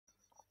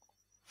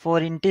For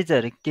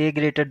integer k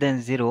greater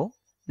than 0,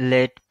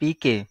 let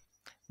pk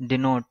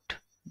denote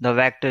the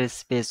vector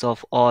space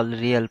of all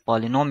real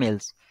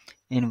polynomials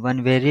in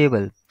one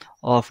variable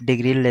of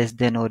degree less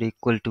than or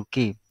equal to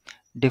k.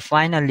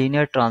 Define a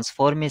linear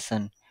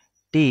transformation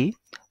T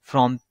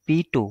from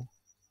P2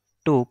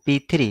 to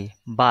P3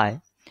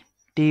 by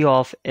T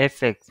of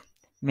fx,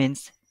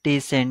 means T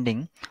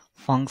sending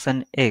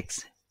function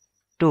x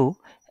to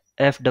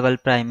f double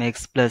prime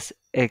x plus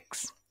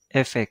x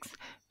fx.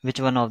 Which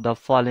one of the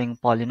following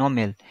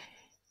polynomial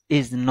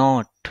is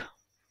not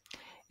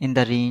in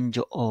the range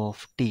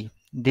of t?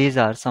 These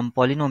are some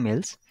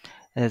polynomials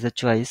as a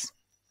choice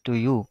to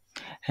you,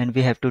 and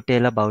we have to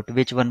tell about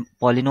which one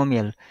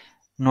polynomial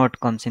not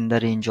comes in the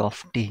range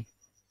of t.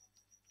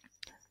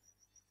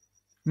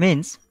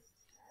 Means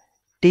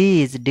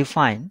t is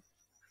defined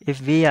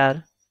if we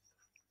are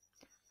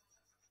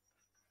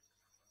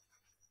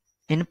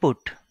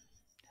input,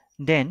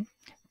 then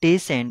t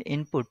send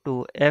input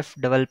to f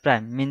double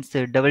prime, means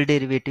the double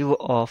derivative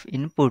of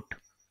input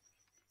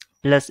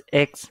plus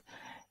x,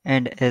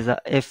 and as a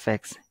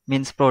fx,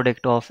 means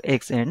product of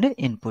x and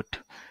input.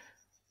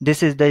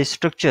 This is the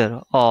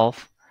structure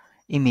of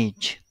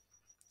image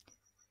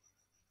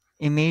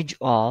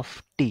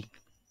of t.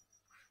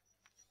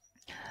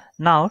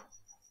 Now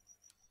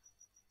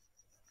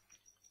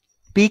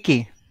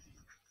pk,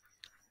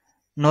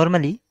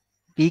 normally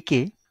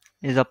pk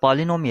is a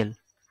polynomial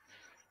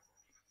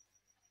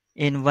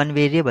in one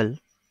variable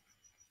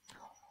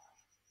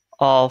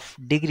of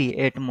degree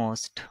at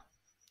most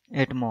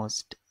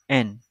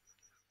n,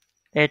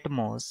 at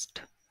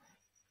most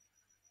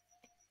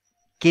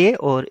k,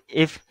 or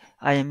if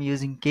I am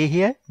using k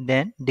here,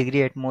 then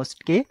degree at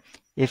most k.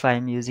 If I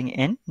am using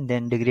n,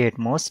 then degree at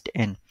most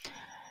n.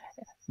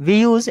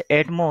 We use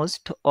at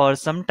most or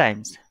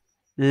sometimes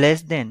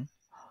less than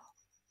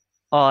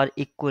or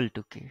equal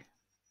to k.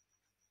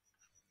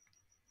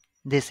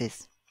 This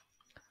is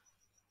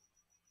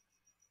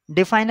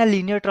define a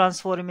linear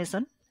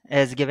transformation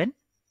as given.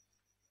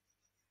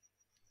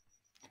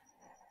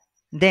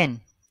 Then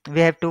we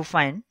have to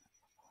find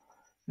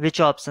which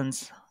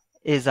options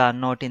are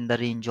not in the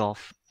range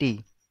of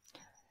t.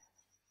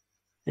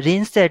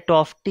 Range set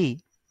of t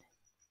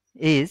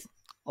is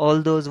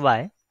all those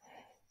y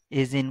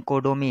is in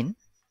codomain,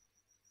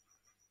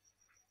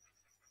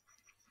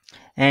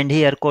 and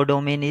here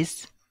codomain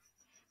is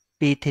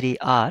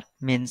P3R,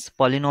 means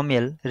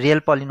polynomial,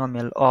 real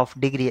polynomial of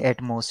degree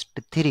at most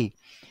 3,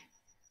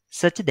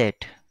 such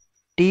that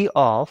t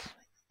of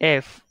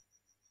f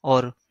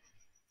or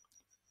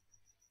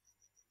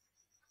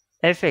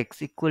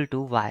fx equal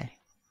to y.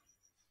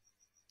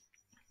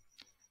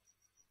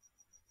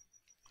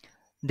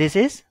 This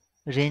is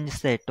range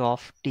set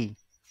of t.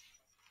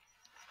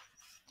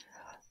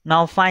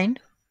 Now find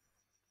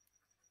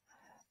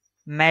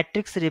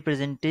matrix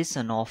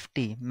representation of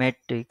t.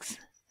 Matrix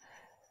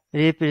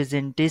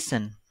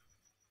representation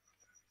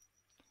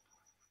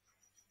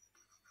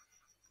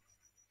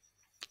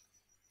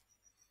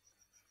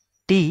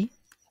t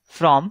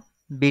from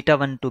beta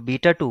 1 to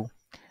beta 2.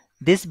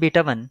 This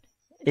beta 1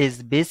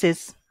 is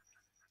basis.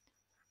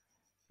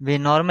 We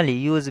normally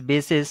use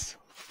basis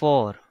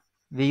 4.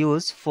 We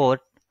use 4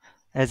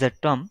 as a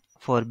term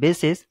for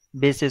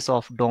basis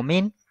of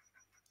domain,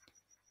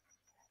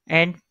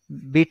 and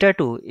beta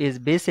 2 is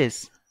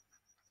basis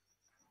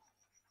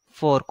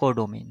for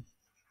codomain.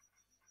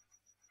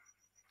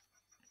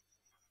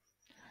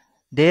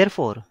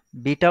 Therefore,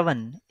 beta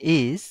 1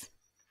 is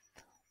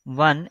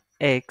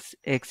 1x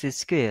x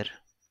square,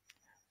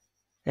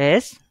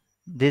 as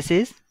this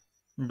is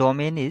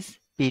domain is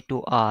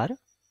P2R,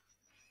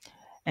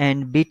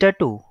 and beta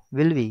 2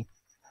 will be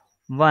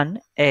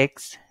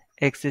 1x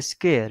x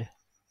square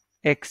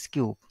x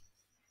cube.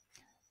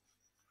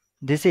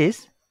 This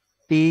is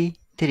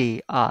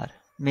P3R,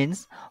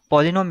 means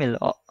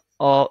polynomial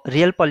or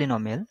real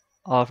polynomial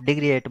of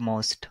degree at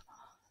most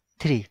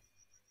 3.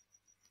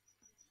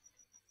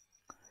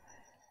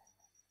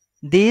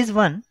 These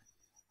one,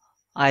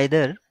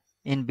 either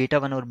in beta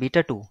 1 or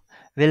beta 2,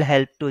 will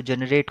help to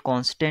generate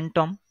constant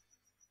term.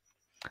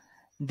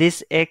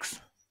 This x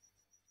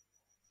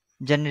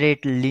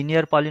generate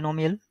linear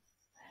polynomial.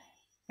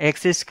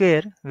 X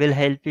square will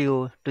help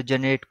you to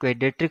generate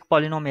quadratic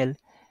polynomial,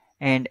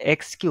 and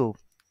x cube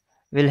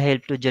will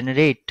help to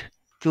generate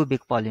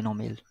cubic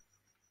polynomial.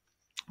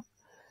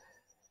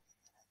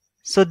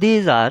 So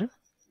these are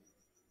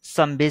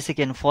some basic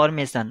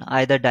information,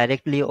 either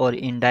directly or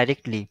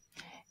indirectly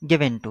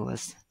given to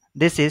us.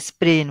 This is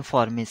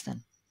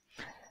pre-information.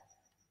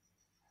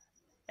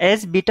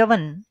 As beta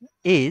 1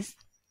 is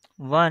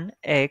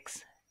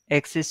 1x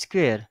x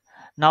square,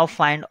 now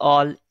find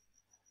all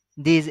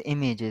these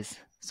images.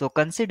 So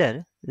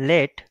consider,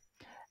 let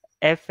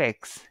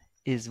fx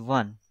is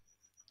 1,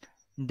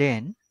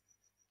 then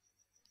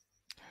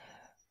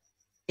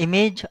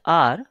image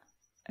R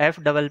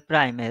f double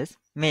prime s,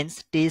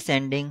 means t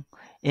sending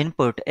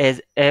input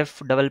as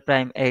f double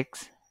prime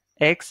x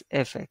x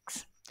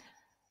fx.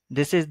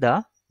 This is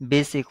the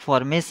basic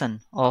formation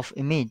of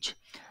image.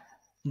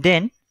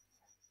 Then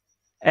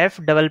f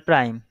double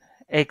prime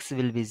x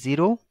will be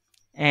 0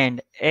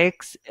 and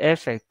x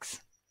fx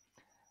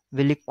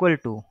will equal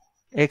to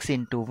x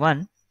into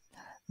 1.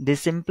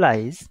 This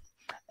implies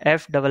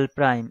f double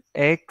prime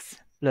x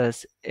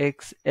plus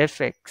x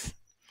fx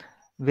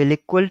will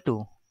equal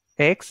to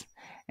x,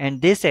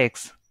 and this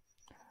x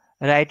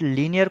write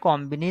linear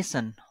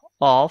combination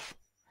of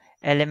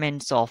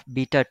elements of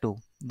beta 2.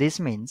 This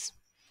means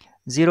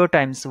 0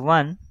 times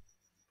 1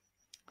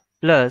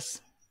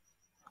 plus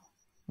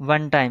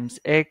 1 times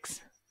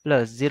x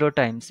plus 0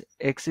 times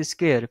x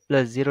square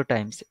plus 0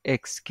 times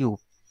x cube.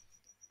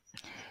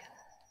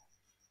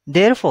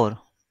 Therefore,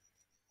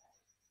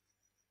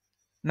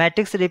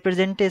 matrix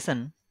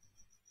representation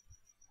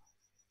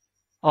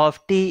of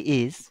T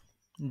is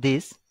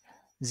this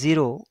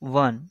 0,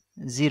 1,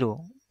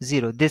 0,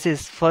 0. This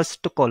is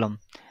first column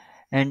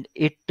and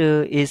it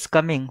is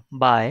coming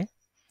by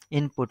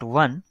input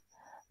 1.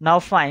 Now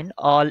find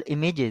all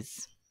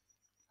images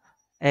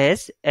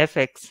as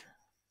fx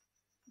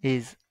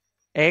is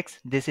x.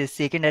 This is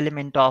second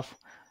element of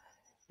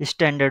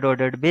standard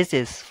ordered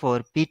basis for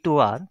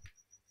P2R.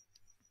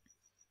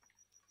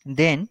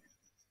 Then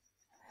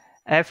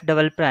f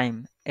double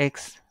prime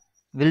x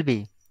will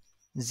be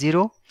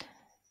 0,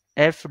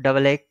 f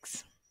double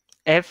x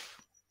f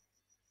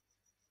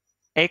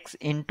x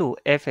into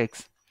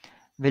fx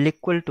will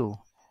equal to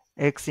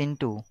x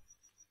into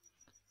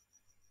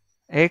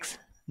x.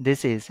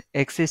 This is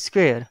x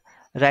square.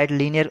 Write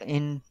linear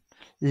in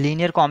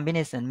linear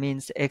combination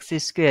means x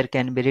square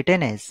can be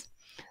written as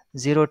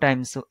 0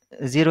 times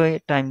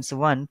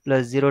 1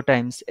 plus 0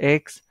 times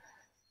x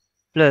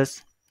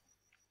plus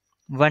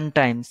 1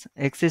 times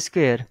x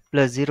square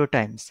plus 0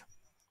 times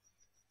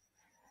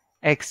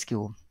x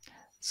cube.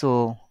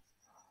 So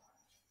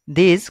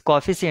these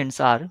coefficients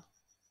are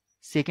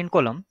second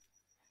column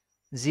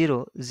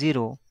 0,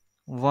 0,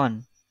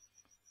 1,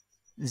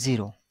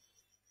 0.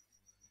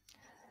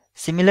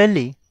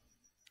 Similarly,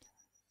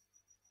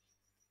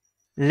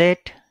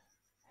 let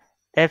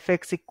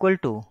fx equal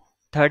to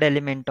third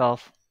element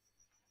of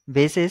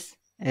basis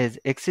as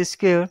x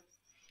square.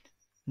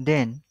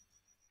 Then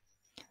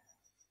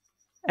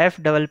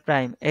f double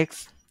prime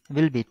x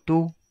will be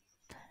 2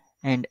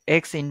 and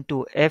x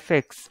into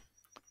fx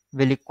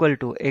will equal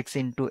to x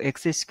into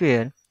x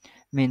square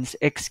means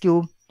x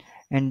cube,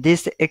 and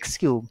this x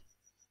cube,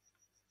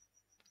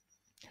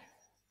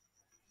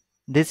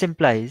 this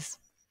implies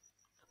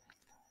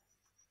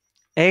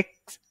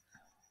x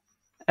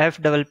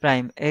f double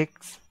prime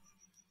x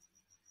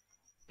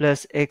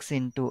plus x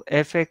into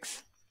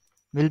fx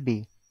will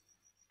be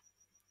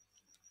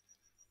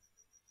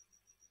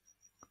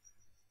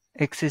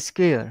x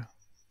square.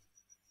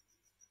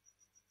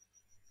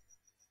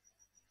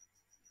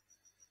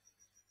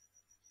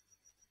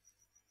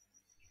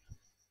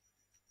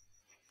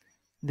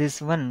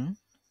 This one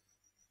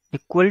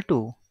equal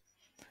to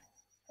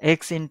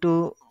x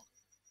into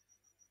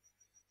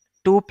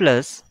 2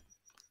 plus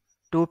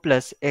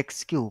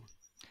x cube.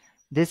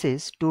 This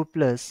is 2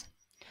 plus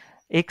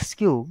x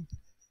cube,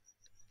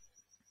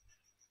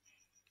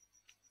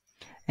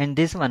 and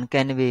this one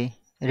can be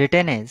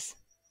written as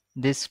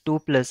this 2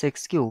 plus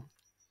x cube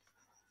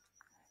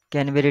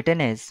can be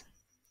written as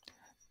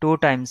 2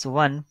 times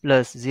 1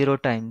 plus 0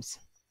 times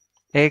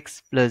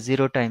x plus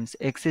 0 times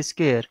x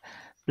square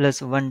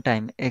plus 1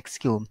 time x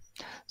cube.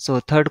 So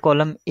third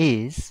column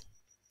is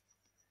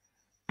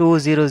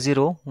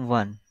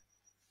 2001.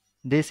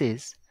 This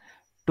is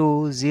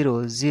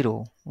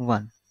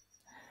 2001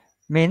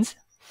 means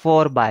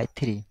 4 by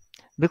 3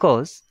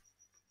 because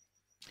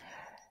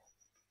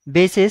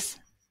basis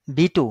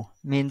B2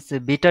 means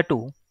beta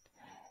 2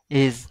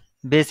 is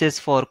basis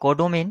for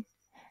codomain,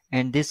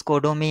 and this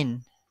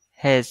codomain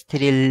has 4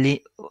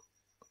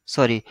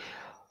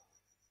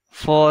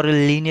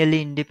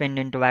 linearly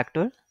independent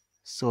vector.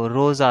 So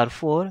rows are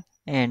 4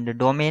 and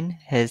domain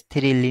has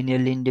 3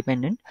 linearly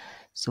independent,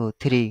 so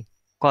 3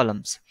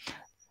 columns.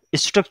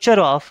 Structure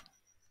of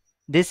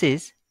this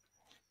is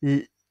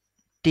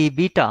T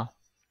beta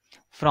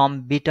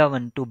from beta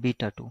 1 to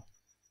beta 2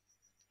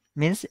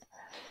 means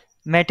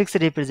matrix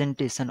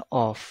representation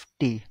of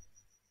T.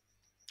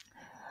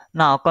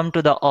 Now come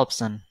to the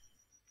option.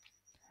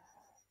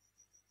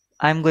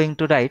 I am going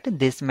to write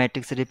this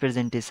matrix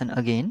representation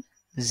again: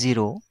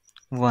 0,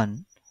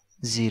 1,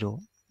 0,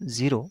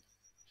 0,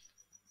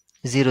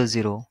 0,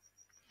 0,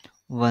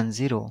 1,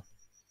 0,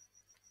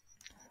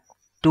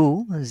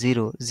 2,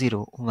 0,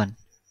 0, 1.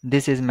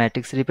 This is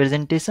matrix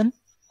representation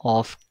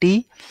of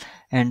T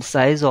and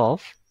size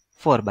of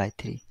 4 by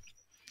 3.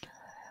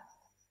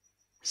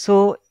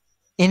 So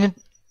in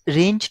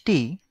range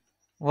T,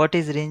 what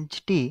is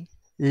range T?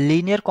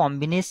 Linear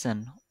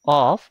combination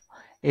of,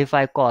 if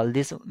I call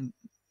this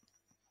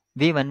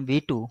V1,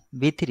 V2,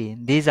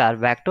 V3, these are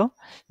vector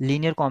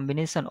linear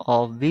combination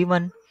of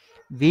V1,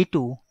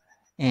 V2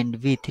 and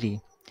V3.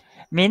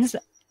 Means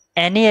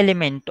any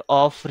element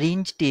of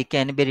range T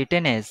can be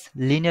written as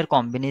linear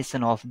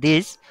combination of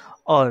this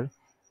or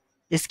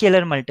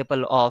scalar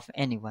multiple of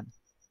any one.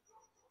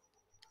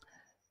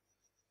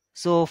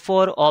 So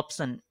for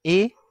option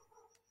A,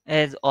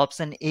 as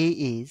option A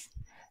is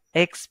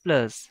x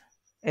plus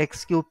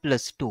x cube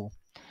plus 2.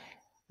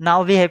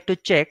 Now we have to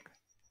check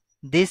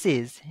this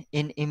is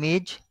in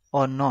image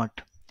or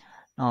not.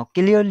 Now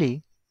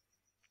clearly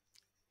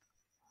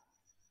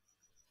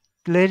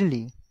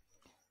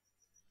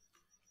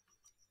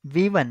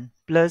v1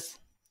 plus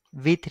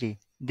v3,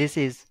 this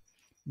is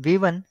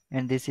v1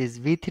 and this is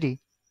v3,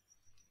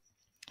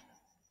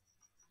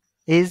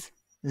 is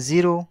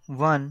 0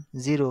 1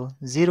 0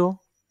 0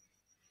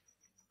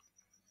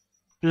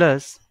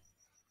 plus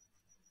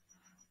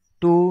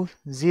 2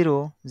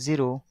 0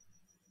 0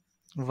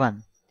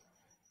 1,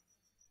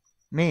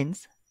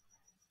 means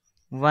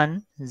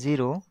 1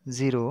 0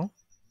 0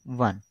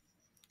 1.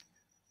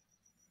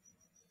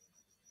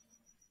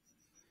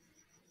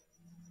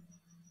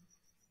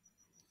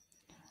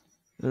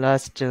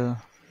 Last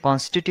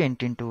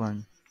constituent into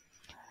 1,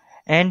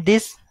 and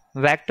this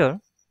vector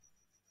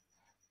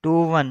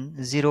 2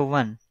 1 0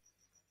 1,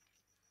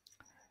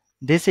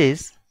 this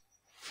is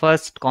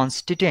first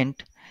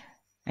constituent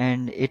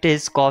and it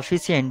is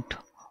coefficient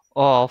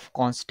of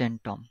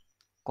constant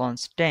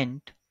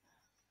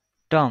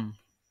term.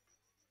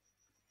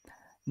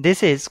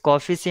 This is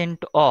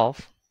coefficient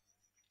of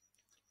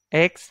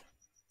x,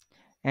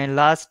 and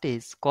last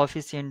is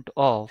coefficient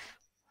of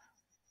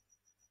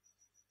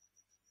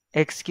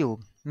x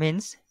cube,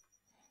 means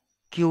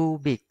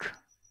cubic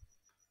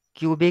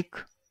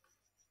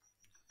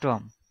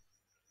term.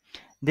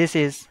 This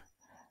is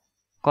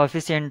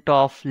coefficient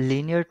of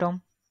linear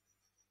term.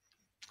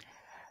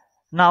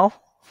 Now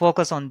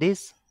focus on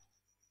this.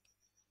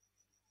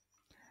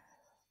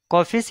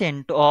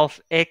 Coefficient of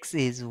x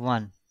is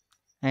 1,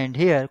 and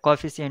here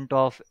coefficient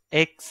of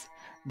x,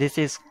 this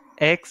is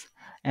x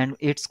and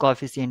its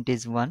coefficient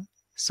is 1,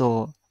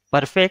 so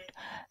perfect.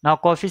 Now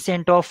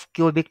coefficient of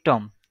cubic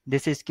term,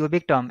 this is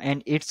cubic term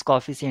and its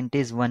coefficient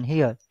is 1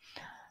 here,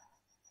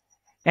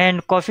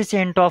 and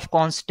coefficient of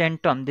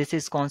constant term, this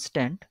is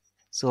constant,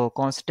 so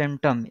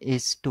constant term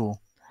is 2,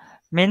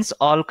 means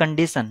all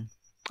conditions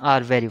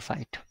are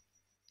verified.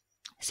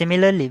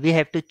 Similarly, we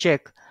have to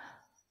check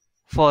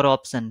for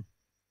option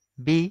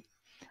B.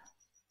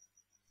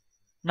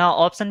 Now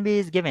option B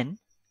is given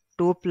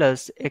 2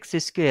 plus x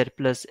square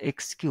plus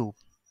x cube.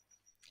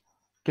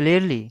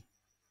 Clearly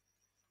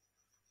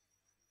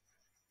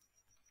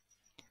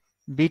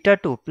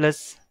v2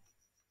 plus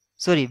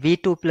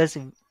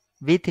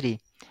v3,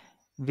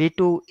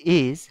 v2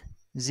 is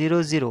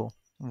 0 0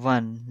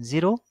 1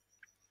 0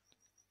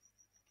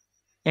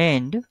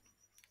 and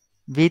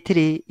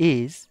v3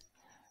 is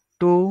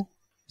 2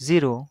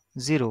 0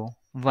 0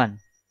 1.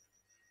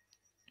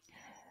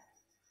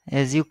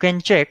 As you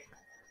can check,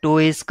 2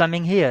 is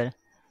coming here,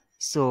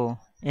 so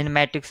in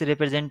matrix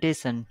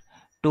representation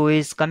 2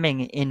 is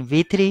coming in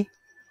v3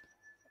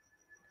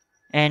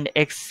 and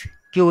x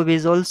cube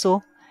is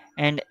also,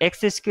 and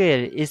x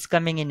square is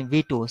coming in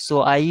v2,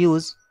 so I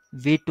use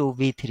v2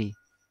 v3,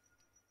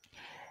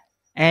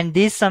 and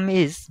this sum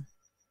is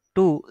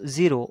 2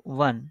 0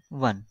 1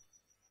 1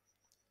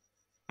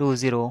 2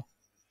 0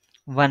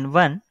 1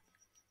 1.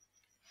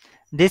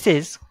 This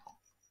is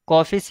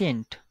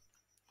coefficient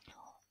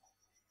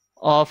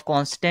of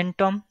constant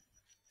term,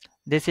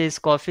 this is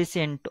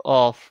coefficient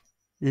of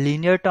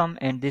linear term,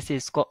 and this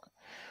is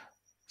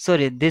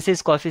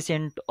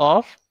coefficient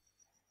of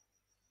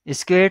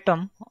square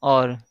term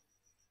or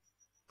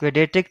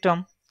quadratic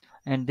term,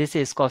 and this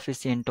is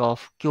coefficient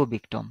of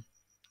cubic term,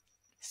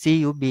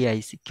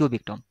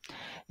 cubic term.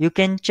 You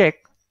can check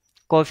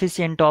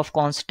coefficient of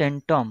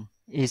constant term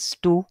is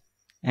 2,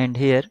 and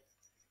here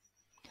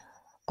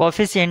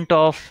coefficient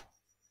of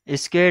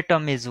square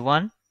term is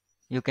 1,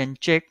 you can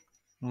check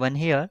 1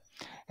 here,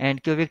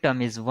 and cubic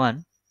term is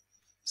 1,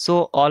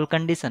 so all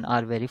conditions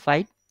are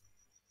verified.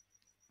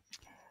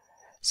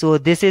 So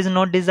this is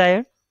not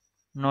desired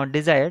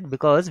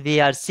because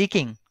we are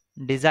seeking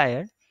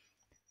desired,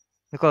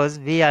 because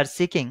we are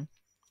seeking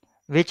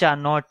which are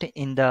not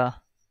in the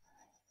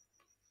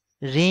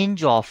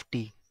range of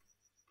T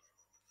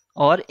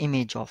or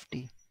image of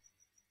T.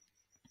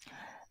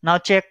 Now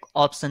check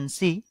option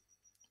C,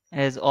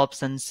 as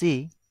option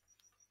C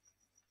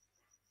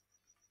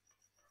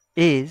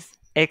is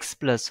x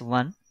plus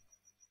 1.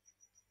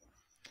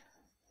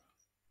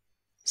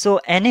 So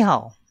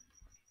anyhow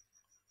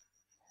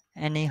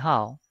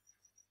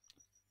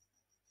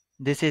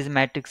this is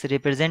matrix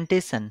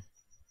representation,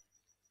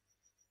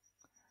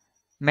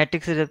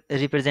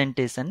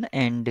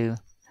 and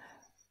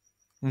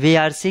we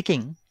are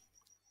seeking,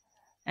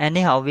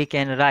 anyhow we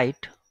can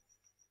write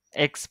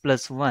x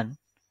plus 1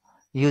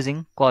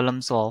 using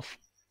columns of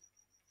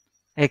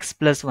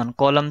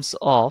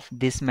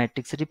this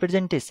matrix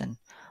representation,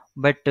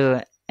 but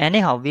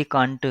anyhow we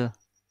can't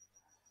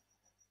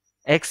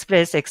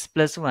express x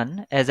plus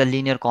 1 as a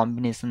linear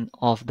combination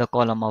of the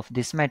column of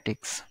this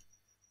matrix.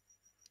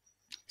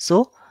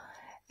 So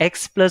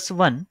x plus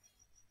 1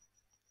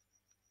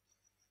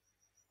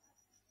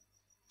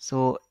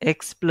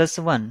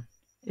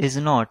 is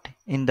not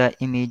in the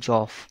image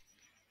of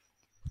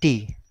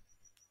T,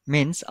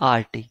 means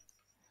RT.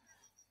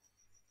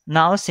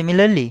 Now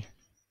similarly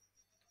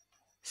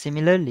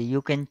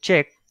you can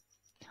check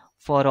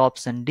for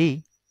option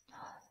D.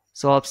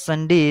 So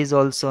option D is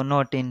also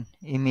not in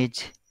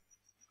image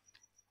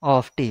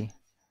of T.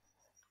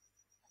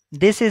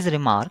 This is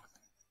remark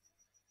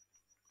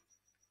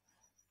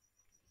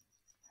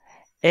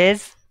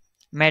as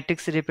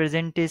matrix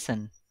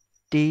representation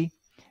T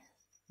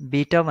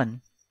beta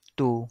 1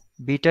 to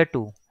beta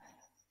 2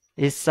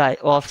 is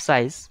of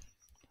size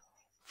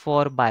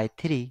 4 by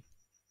 3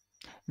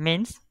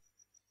 means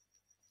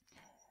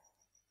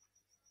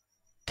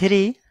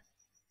 3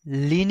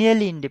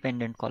 linearly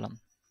independent column.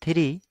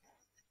 3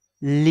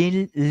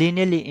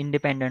 linearly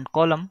independent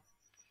column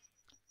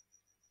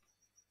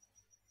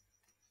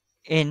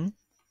in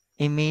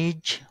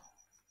image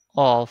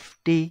of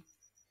T,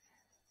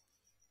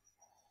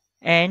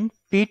 and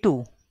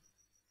P2,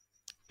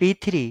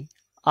 P3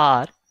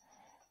 are,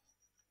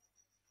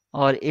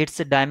 or its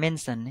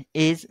dimension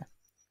is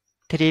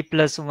 3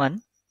 plus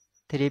 1.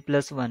 3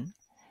 plus 1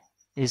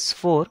 is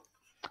 4,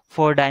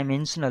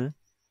 4-dimensional.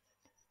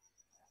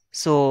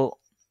 So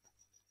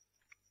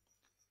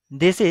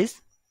this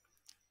is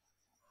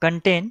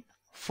contain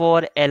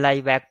 4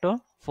 Li vector,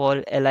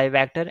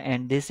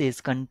 and this is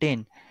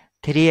contain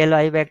 3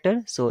 Li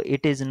vector. So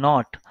it is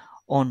not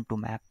onto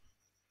map.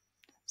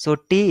 So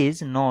T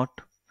is not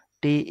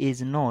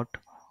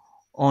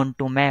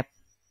onto map.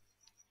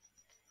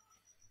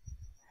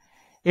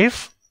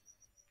 If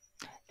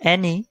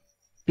any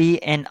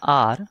P and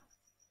R,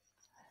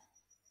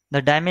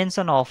 the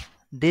dimension of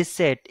this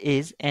set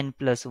is n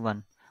plus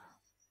 1,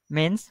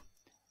 means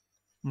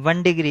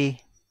 1 degree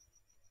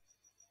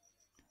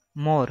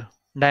more,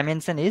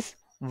 dimension is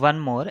 1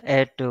 more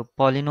at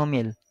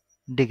polynomial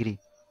degree.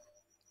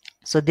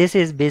 So this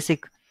is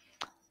basic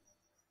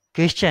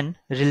question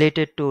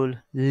related to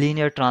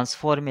linear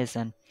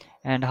transformation,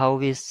 and how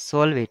we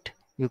solve it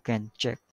you can check.